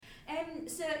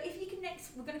So if you can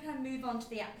next, we're going to kind of move on to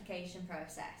the application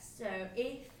process. So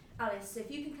Alice, if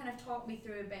you can kind of talk me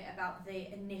through a bit about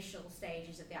the initial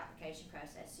stages of the application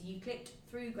process. So you clicked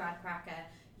through GradCracker,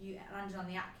 you landed on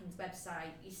the Atkins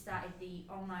website, you started the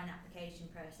online application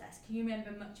process. Can you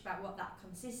remember much about what that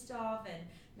consists of and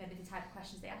maybe the type of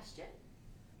questions they asked you?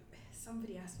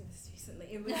 Somebody asked me this recently.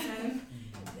 It was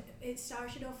it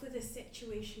started off with a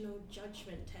situational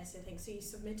judgment test, I think. So you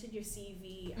submitted your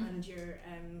CV and your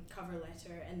cover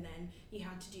letter, and then you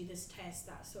had to do this test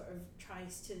that sort of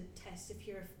tries to test if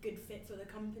you're a good fit for the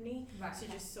company. Right. So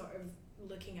just sort of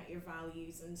looking at your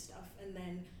values and stuff, and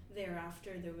then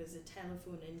thereafter there was a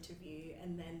telephone interview,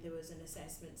 and then there was an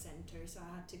assessment centre. So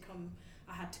I had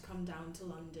to come down to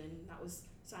London.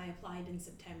 So I applied in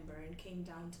September and came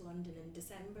down to London in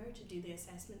December to do the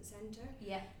assessment centre.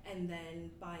 Yeah. And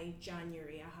then by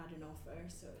January I had an offer,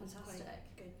 so it was Fantastic.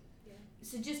 quite good. Yeah.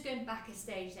 So just going back a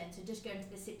stage then, so just going to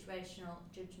the situational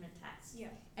judgment test.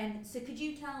 Yeah. So could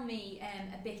you tell me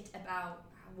a bit about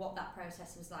what that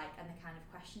process was like and the kind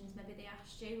of questions maybe they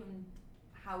asked you and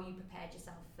how you prepared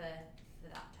yourself for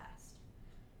that test?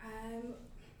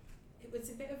 It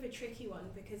was a bit of a tricky one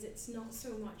because it's not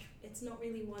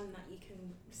really one that you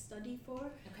can study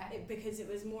for. Okay. Because it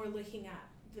was more looking at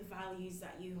the values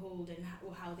that you hold and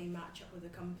how they match up with the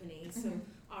company. So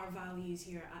our values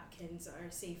here at Atkins are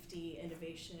safety,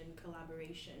 innovation,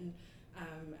 collaboration,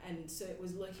 and so it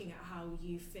was looking at how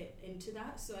you fit into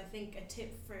that. So I think a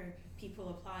tip for people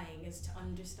applying is to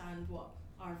understand what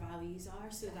our values are,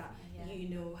 so that you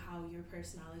know how your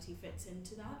personality fits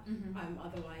into that.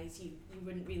 Otherwise you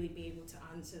wouldn't really be able to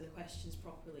answer the questions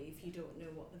properly if you don't know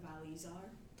what the values are.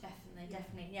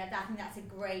 Definitely. Yeah, I think that's a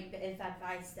great bit of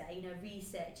advice there. You know,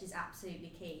 research is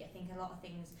absolutely key. I think a lot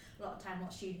of time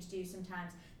what students do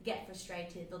sometimes get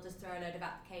frustrated, they'll just throw a load of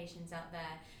applications out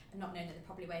there and not knowing that they're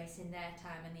probably wasting their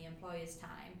time and the employer's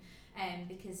time.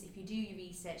 Because if you do your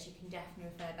research, you can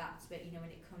definitely refer back to it, you know, when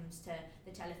it comes to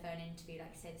the telephone interview,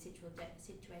 like I say, the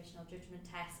situational judgment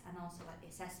test, and also like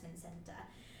the assessment centre.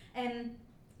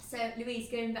 So Louise,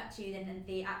 going back to you then and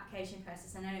the application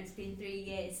process, I know it's been 3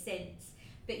 years since,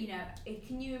 but you know,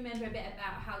 can you remember a bit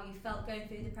about how you felt going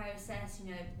through the process?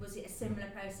 You know, was it a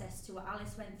similar process to what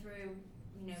Alice went through?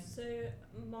 You know, so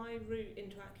my route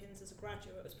into Atkins as a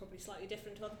graduate was probably slightly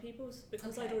different to other people's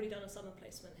because Okay. I'd already done a summer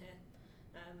placement here.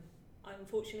 I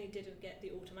unfortunately didn't get the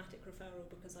automatic referral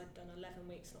because I'd done 11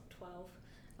 weeks, not 12.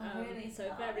 Really?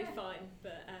 So very fine,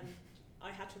 but I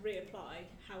had to reapply.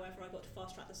 However, I got to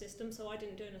fast track the system, so I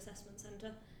didn't do an assessment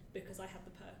centre because I had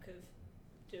the perk of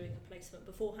doing a placement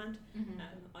beforehand.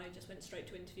 I just went straight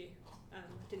to interview.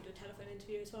 Didn't do a telephone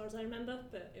interview as far as I remember,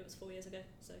 but it was 4 years ago,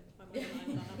 so I might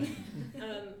lie about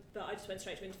that. But I just went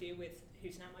straight to interview with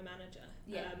who's now my manager.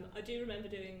 I do remember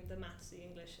doing the maths, the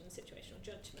English and situational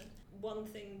judgment. One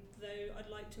thing though I'd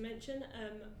like to mention,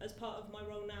 as part of my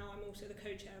role now, I'm also the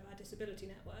co-chair of our disability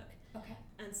network. Okay.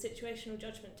 And situational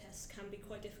judgment tests can be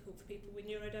quite difficult for people with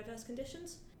neurodiverse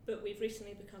conditions, but we've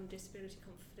recently become Disability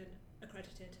Confident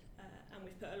accredited, and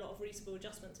we've put a lot of reasonable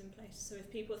adjustments in place. So if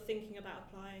people are thinking about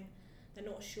applying, they're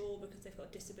not sure because they've got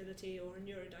a disability or a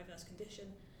neurodiverse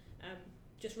condition,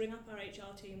 just ring up our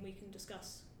HR team. We can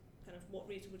discuss kind of what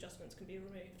reasonable adjustments can be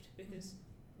removed, because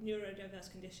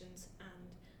neurodiverse conditions and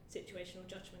situational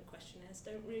judgment questionnaires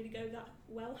don't really go that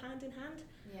well hand in hand.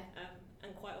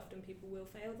 And quite often people will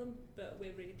fail them, but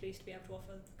we're really pleased to be able to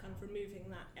offer kind of removing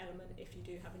that element if you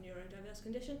do have a neurodiverse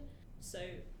condition. So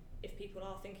if people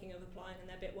are thinking of applying and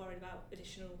they're a bit worried about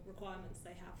additional requirements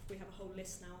we have a whole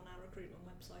list now on our recruitment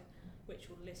website which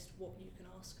will list what you can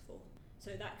ask for.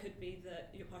 So that could be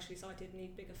that you're partially sighted and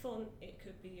need bigger font, it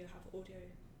could be you have audio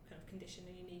kind of condition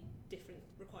and you need different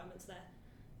requirements there.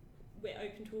 We're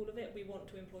open to all of it. We want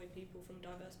to employ people from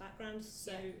diverse backgrounds,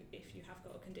 so if you have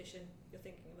got a condition you're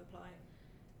thinking of applying,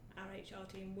 our HR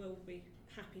team will be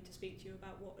happy to speak to you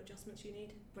about what adjustments you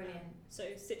need. Brilliant. So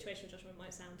situational judgment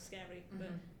might sound scary, but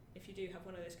if you do have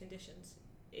one of those conditions,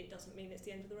 it doesn't mean it's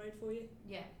the end of the road for you.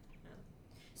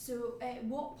 So at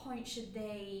what point should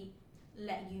they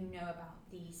let you know about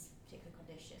these particular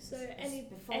conditions? So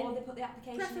before they put the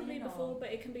application preferably in, before,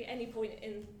 but it can be any point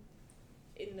in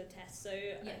the test. So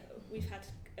we've had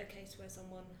a case where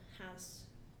someone has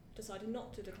decided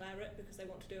not to declare it because they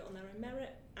want to do it on their own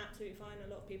merit. Absolutely fine. A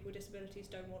lot of people with disabilities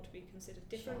don't want to be considered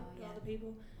different to other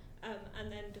people,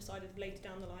 and then decided later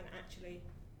down the line, actually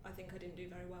I think I didn't do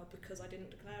very well because I didn't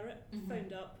declare it.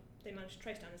 Phoned up, they managed to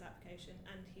trace down his application,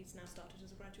 and he's now started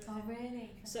as a graduate. Oh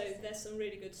really? So there's some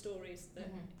really good stories that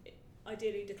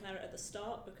ideally declare it at the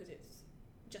start, because it's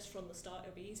just from the start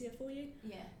it'll be easier for you.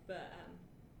 But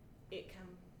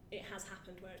it has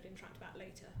happened where it's been tracked back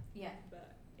later.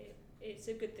 But it's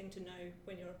a good thing to know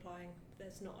when you're applying.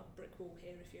 There's not a brick wall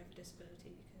here. If you have a disability,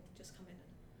 you can just come in.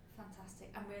 Fantastic.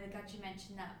 I'm really glad you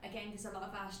mentioned that again, because a lot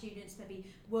of our students maybe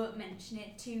won't mention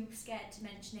it, too scared to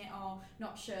mention it, or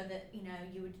not sure that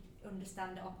you would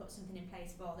understand it or put something in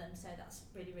place for them. So that's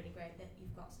really, really great that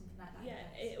you've got something like that. Yeah,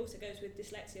 it also goes with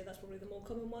dyslexia. That's probably the more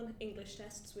common one. English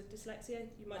tests with dyslexia,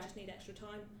 you might just need extra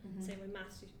time. Mm-hmm. Same with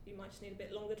maths, you might just need a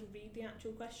bit longer to read the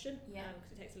actual question.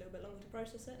 Because it takes a little bit longer to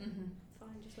process it. Mm-hmm.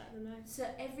 Fine, just let them know. So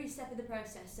every step of the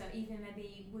process, so even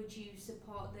maybe would you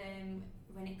support them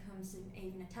when it comes to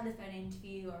even a telephone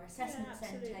interview or assessment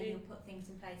centre? You'll put things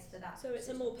in place for that. So it's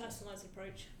a more personalised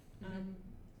approach. And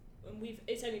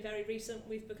it's only very recent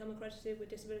we've become accredited with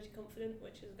Disability Confident,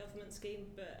 which is a government scheme,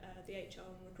 but the HR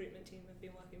and recruitment team have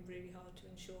been working really hard to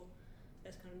ensure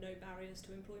there's kind of no barriers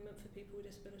to employment for people with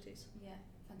disabilities. Yeah,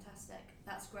 fantastic.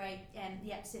 That's great.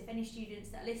 So if any students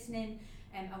that are listening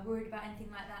are worried about anything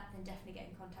like that, then definitely get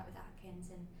in contact with Atkins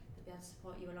and they'll be able to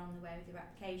support you along the way with your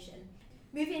application.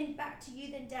 Moving back to you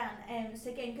then, Dan.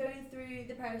 So again, going through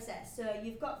the process. So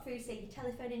you've got through, say, your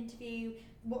telephone interview.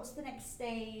 What's the next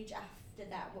stage after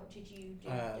that? What did you do?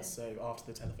 So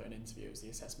after the telephone interview, it was the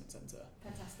assessment centre.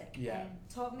 Fantastic. Yeah.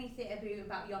 Talk me through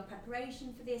about your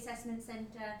preparation for the assessment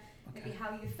centre, maybe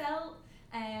how you felt,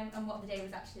 and what the day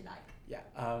was actually like. Yeah.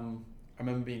 I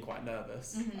remember being quite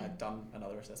nervous. Mm-hmm. I'd done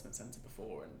another assessment centre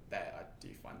before, and there I do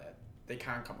find that they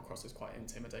can come across as quite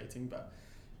intimidating, but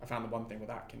I found the one thing with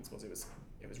Atkins was it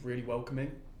was really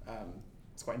welcoming.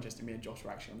 It's quite interesting. Me and Josh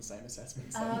were actually on the same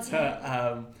assessment centre,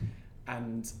 okay.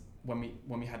 And when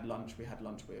we had lunch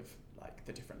with like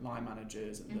the different line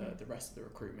managers and the rest of the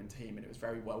recruitment team, and it was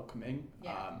very welcoming.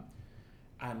 Yeah.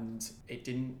 And it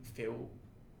didn't feel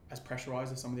as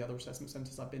pressurised as some of the other assessment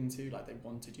centres I've been to. Like they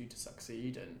wanted you to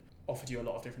succeed and offered you a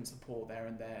lot of different support there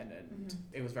and then, and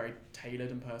it was very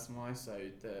tailored and personalised. So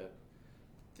the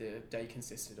day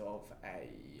consisted of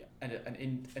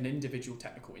an individual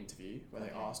technical interview where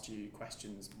they asked you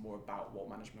questions more about what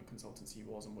management consultancy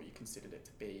was and what you considered it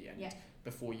to be, and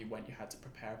before you went you had to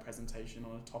prepare a presentation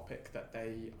on a topic that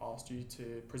they asked you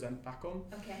to present back on.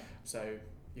 Okay. So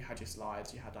you had your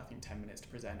slides, you had I think 10 minutes to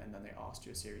present, and then they asked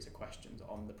you a series of questions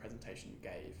on the presentation you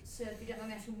gave. So if you don't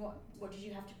mind me asking, what did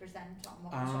you have to present on?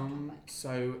 What was your topic?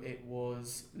 So it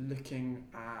was looking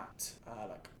at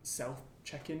like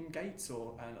self-check-in gates,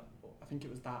 or I think it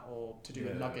was that, or to do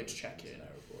with luggage check-in.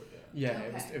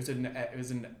 It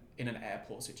was in an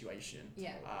airport situation.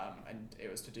 Yeah. And it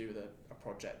was to do with a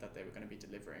project that they were going to be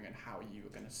delivering, and how you were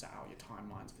going to set out your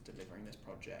timelines for delivering this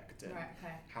project, and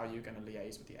how you were going to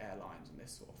liaise with the airlines and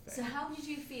this sort of thing. So how did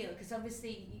you feel? Because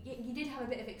obviously you did have a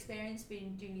bit of experience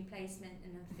doing your placement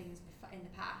and other things in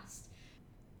the past.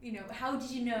 How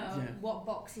did you know what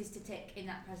boxes to tick in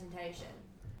that presentation?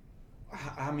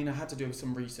 I mean, I had to do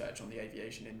some research on the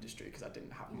aviation industry because I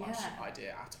didn't have much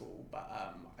idea at all.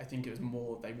 But I think it was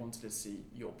more they wanted to see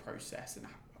your process and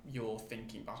your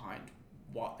thinking behind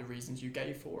what the reasons you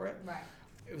gave for it. Right.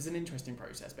 It was an interesting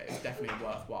process, but it was definitely a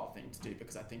worthwhile thing to do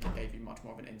because I think it gave you much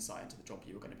more of an insight into the job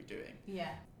you were going to be doing. Yeah.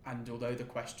 And although the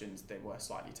questions, they were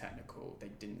slightly technical, they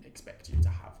didn't expect you to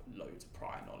have loads of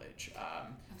prior knowledge.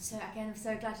 I'm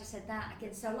so glad you said that.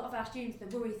 Again, so a lot of our students, they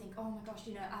worry, think, oh my gosh,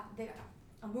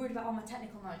 I'm worried about all my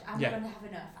technical knowledge. Am I going to have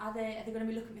enough? Are they going to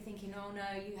be looking at me thinking, oh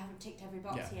no, you haven't ticked every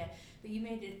box here? But you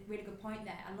made a really good point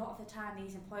there. A lot of the time,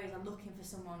 these employers are looking for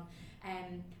someone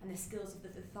and the skills of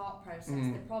the thought process,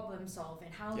 the problem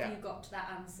solving. How have you got to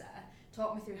that answer?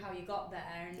 Talk me through how you got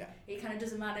there. And it kind of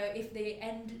doesn't matter if the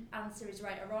end answer is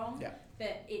right or wrong,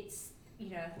 but it's,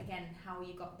 again, how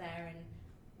you got there and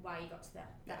why you got to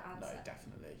that answer. No,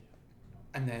 definitely.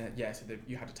 And then, so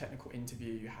you had a technical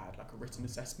interview, you had like a written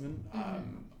assessment,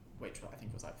 which I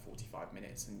think was like 45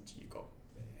 minutes, and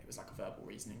it was like a verbal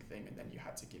reasoning thing, and then you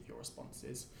had to give your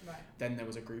responses. Right. Then there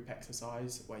was a group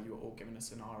exercise where you were all given a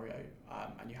scenario,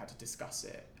 and you had to discuss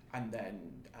it. And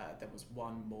then there was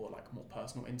one more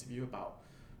personal interview about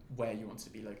where you wanted to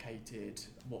be located,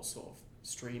 what sort of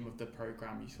stream of the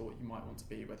program you thought you might want to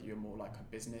be, whether you're more like a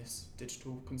business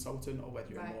digital consultant or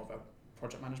whether you're more of a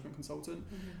project management consultant.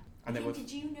 And did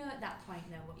you know at that point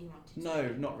what you wanted to do?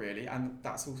 No, not really. And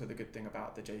that's also the good thing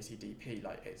about the JCDP.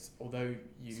 Although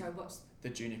you... Sorry, what's... The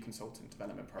Junior Consultant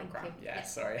Development Programme.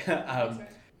 Sorry.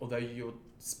 Although you're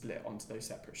split onto those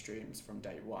separate streams from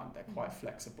day one, they're quite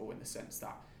flexible in the sense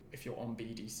that if you're on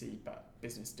BDC but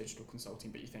business digital consulting,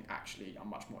 but you think actually I'm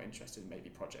much more interested in maybe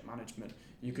project management,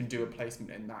 you can do a placement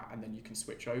in that and then you can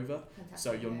switch over. Fantastic,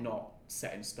 so you're not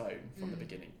set in stone from the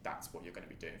beginning. That's what you're going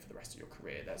to be doing for the rest of your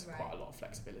career. There's quite a lot of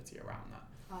flexibility around that.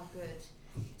 Oh, good.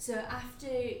 So after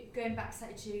going back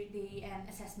slightly to the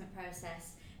assessment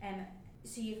process,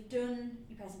 So you've done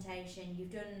your presentation,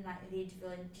 you've done like the interview,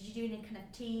 and did you do any kind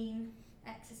of team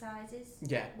exercises?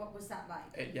 Yeah. What was that like?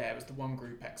 It was the one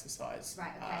group exercise.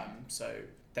 Right, okay. So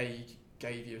they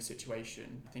gave you a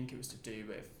situation, I think it was to do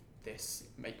with this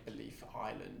make-believe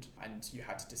island, and you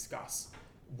had to discuss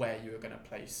where you were going to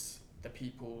place the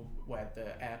people, where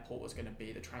the airport was going to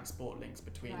be, the transport links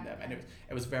between them, and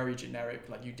it was very generic.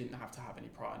 Like, you didn't have to have any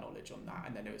prior knowledge on that,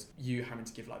 and then it was you having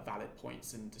to give like valid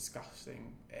points and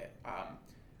discussing it.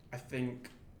 I think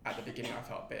at the beginning I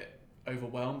felt a bit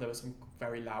overwhelmed. There were some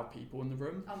very loud people in the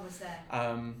room. Oh, was there?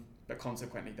 But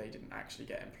consequently they didn't actually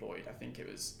get employed. I think it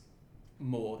was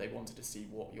more they wanted to see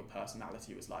what your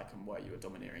personality was like, and were you a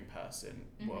domineering person?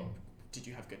 Well, did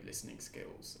you have good listening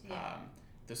skills?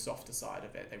 The softer side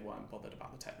of it, they weren't bothered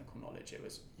about the technical knowledge. It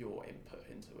was your input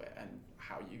into it and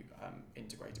how you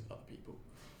integrated with other people.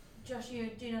 Josh, you're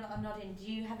doing a lot of nodding.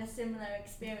 Do you have a similar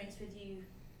experience with you?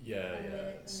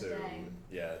 So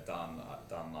Dan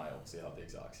and I obviously had the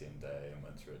exact same day and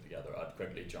went through it together. I'd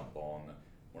quickly jump on.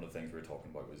 One of the things we were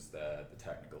talking about was the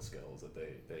technical skills that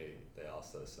they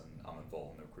asked us, and I'm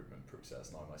involved in the recruitment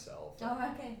process now myself.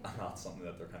 Okay. And that's something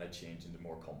that they're kind of changing to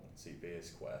more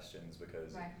competency-based questions,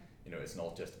 because it's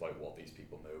not just about what these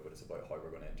people know, but it's about how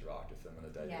we're going to interact with them on a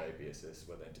day-to-day basis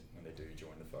when they do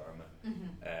join the firm.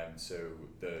 So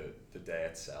the day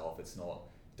itself, it's not,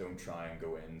 don't try and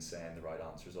go in saying the right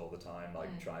answers all the time.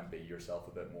 Try and be yourself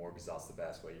a bit more, because that's the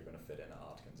best way you're going to fit in at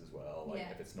Atkins as well.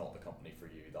 If it's not the company for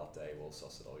you that day, we'll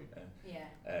suss it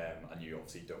out. And you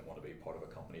obviously don't want to be part of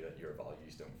a company that your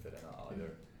values don't fit in at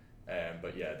either.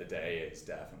 But yeah, the day is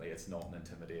definitely, it's not an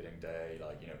intimidating day.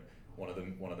 One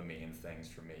of the main things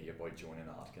for me about joining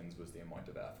Atkins was the amount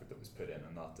of effort that was put in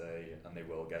that day, and they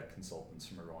will get consultants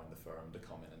from around the firm to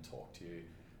come in and talk to you.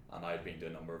 And I'd been to a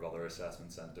number of other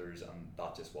assessment centres, and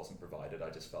that just wasn't provided. I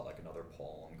just felt like another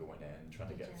pawn going in, trying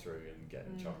to get through and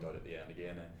getting chucked out at the end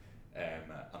again.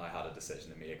 And I had a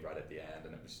decision to make right at the end,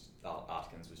 and it was that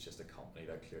Atkins was just a company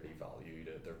that clearly valued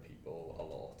their people a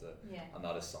lot. And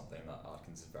that is something that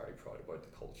Atkins is very proud about, the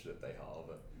culture that they have.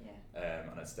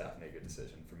 And it's definitely a good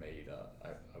decision for me that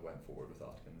I went forward with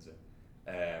Atkins.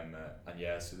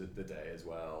 So the day as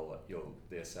well,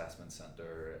 the assessment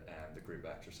centre and the group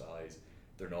exercise,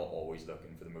 they're not always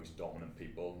looking for the most dominant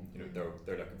people.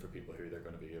 They're looking for people who they're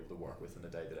going to be able to work with on a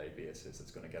day-to-day basis,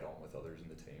 that's going to get on with others in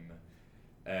the team.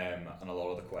 And a lot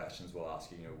of the questions will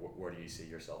ask you, where do you see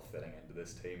yourself fitting into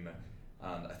this team?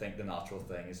 And I think the natural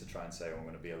thing is to try and say, I'm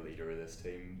going to be a leader of this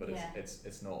team, but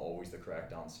it's not always the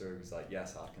correct answer. It's like,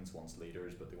 yes, Atkins wants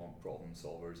leaders, but they want problem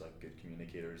solvers, like good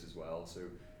communicators as well. So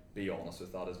be honest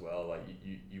with that as well. Like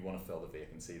you want to fill the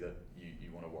vacancy that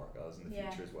you want to work as in the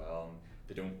future as well. And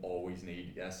they don't always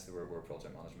need, we're a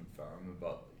project management firm,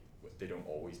 but they don't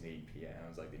always need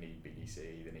PMs. Like, they need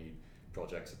BDC, they need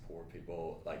project support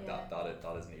people,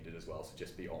 that is needed as well. So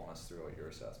just be honest throughout your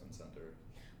assessment centre.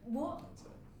 I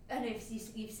know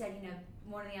you've said,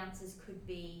 one of the answers could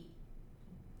be,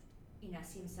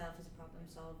 see myself as a problem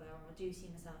solver, or I do see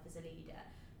myself as a leader.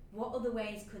 What other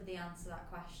ways could they answer that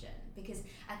question? Because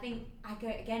I think, I go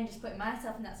again, just putting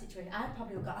myself in that situation, I'd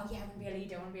probably go, I want to be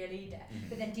a leader,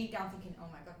 but then deep down thinking, oh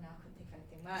my god, no, I couldn't think of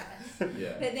anything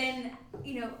worse. But then,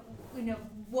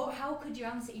 how could you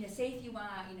answer, say if you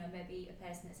are, maybe a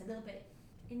person that's a little bit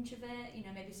introvert,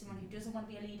 maybe someone who doesn't want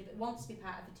to be a leader but wants to be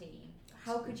part of a team,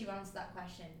 how could you answer that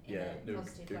question in a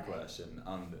positive way? Good question.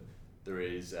 And there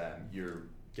is, you're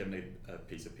given a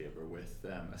piece of paper with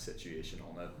a situation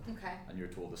on it, and you're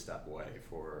told to step away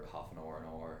for half an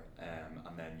hour,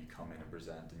 and then you come in and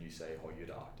present and you say how you'd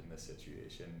act in this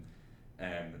situation.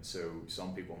 So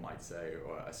some people might say,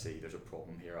 I see there's a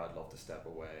problem here, I'd love to step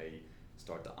away,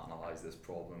 start to analyse this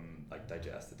problem,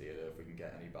 digest the data, if we can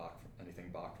get anything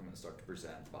back from it, start to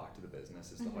present back to the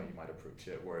business as to how you might approach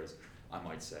it. Whereas I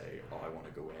might say, I want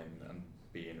to go in and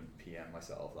being a PM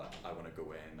myself, I want to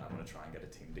go in, I want to try and get a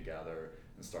team together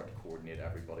and start to coordinate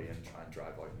everybody and try and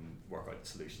drive out and work out the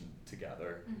solution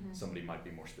together. Somebody might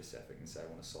be more specific and say, I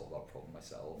want to solve that problem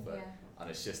myself. And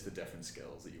it's just the different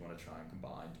skills that you want to try and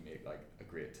combine to make a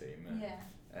great team.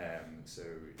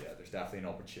 There's definitely an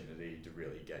opportunity to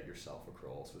really get yourself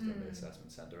across within the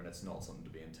assessment centre, and it's not something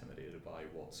to be intimidated by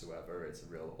whatsoever. It's a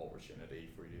real opportunity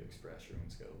for you to express your own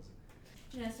skills.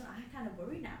 So I kind of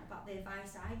worry now about the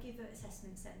advice I give at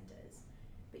assessment centres,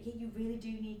 but you really do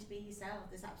need to be yourself.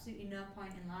 There's absolutely no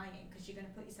point in lying, because you're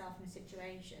going to put yourself in a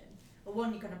situation, well,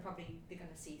 one, they're going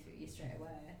to see through you straight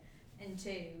away, and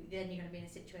two, then you're going to be in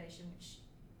a situation which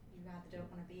you rather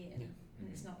don't want to be in, and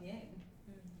it's not you.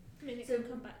 I mean, it So- can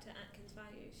come back to Atkins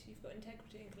values. You've got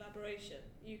integrity and collaboration.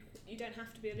 You don't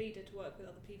have to be a leader to work with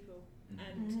other people.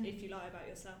 And if you lie about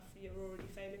yourself, you're already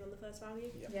failing on the first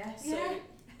value. Yes. So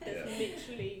there's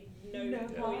literally no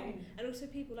point. point. And also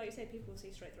people, like you say, people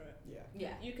see straight through it.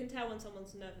 Yeah. You can tell when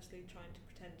someone's nervously trying to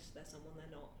pretend they're someone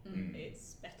they're not.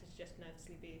 It's better to just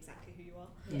nervously be exactly who you are.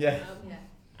 Yeah.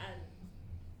 And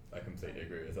I completely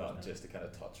agree with that. Just to kind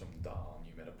of touch on Dan,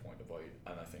 you made a point about,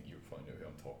 and I think you probably know who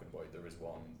I'm talking about. There was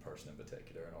one person in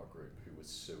particular in our group who was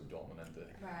so dominant,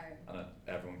 Right. and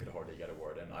everyone could hardly get a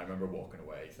word in. I remember walking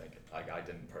away thinking, like, I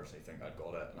didn't personally think I'd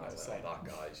got it, and I was like, oh, that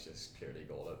guy's just clearly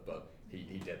got it, but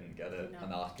he didn't get it. No.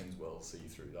 And Atkins will see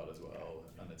through that as well,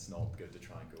 and it's not good to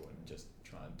try and go and just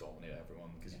try and dominate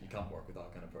everyone, because you can't work with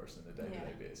that kind of person on a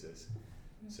day-to-day basis.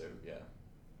 So yeah.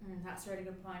 That's a really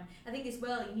good point. I think as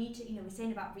well, you need to, we're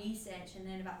saying about research and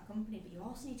then about the company, but you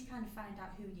also need to kind of find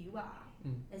out who you are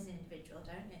as an individual,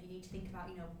 don't you? You need to think about,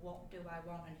 what do I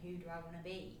want and who do I want to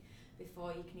be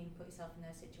before you can even put yourself in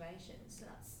those situations. So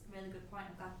that's a really good point.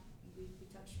 I'm glad we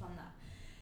touched on that.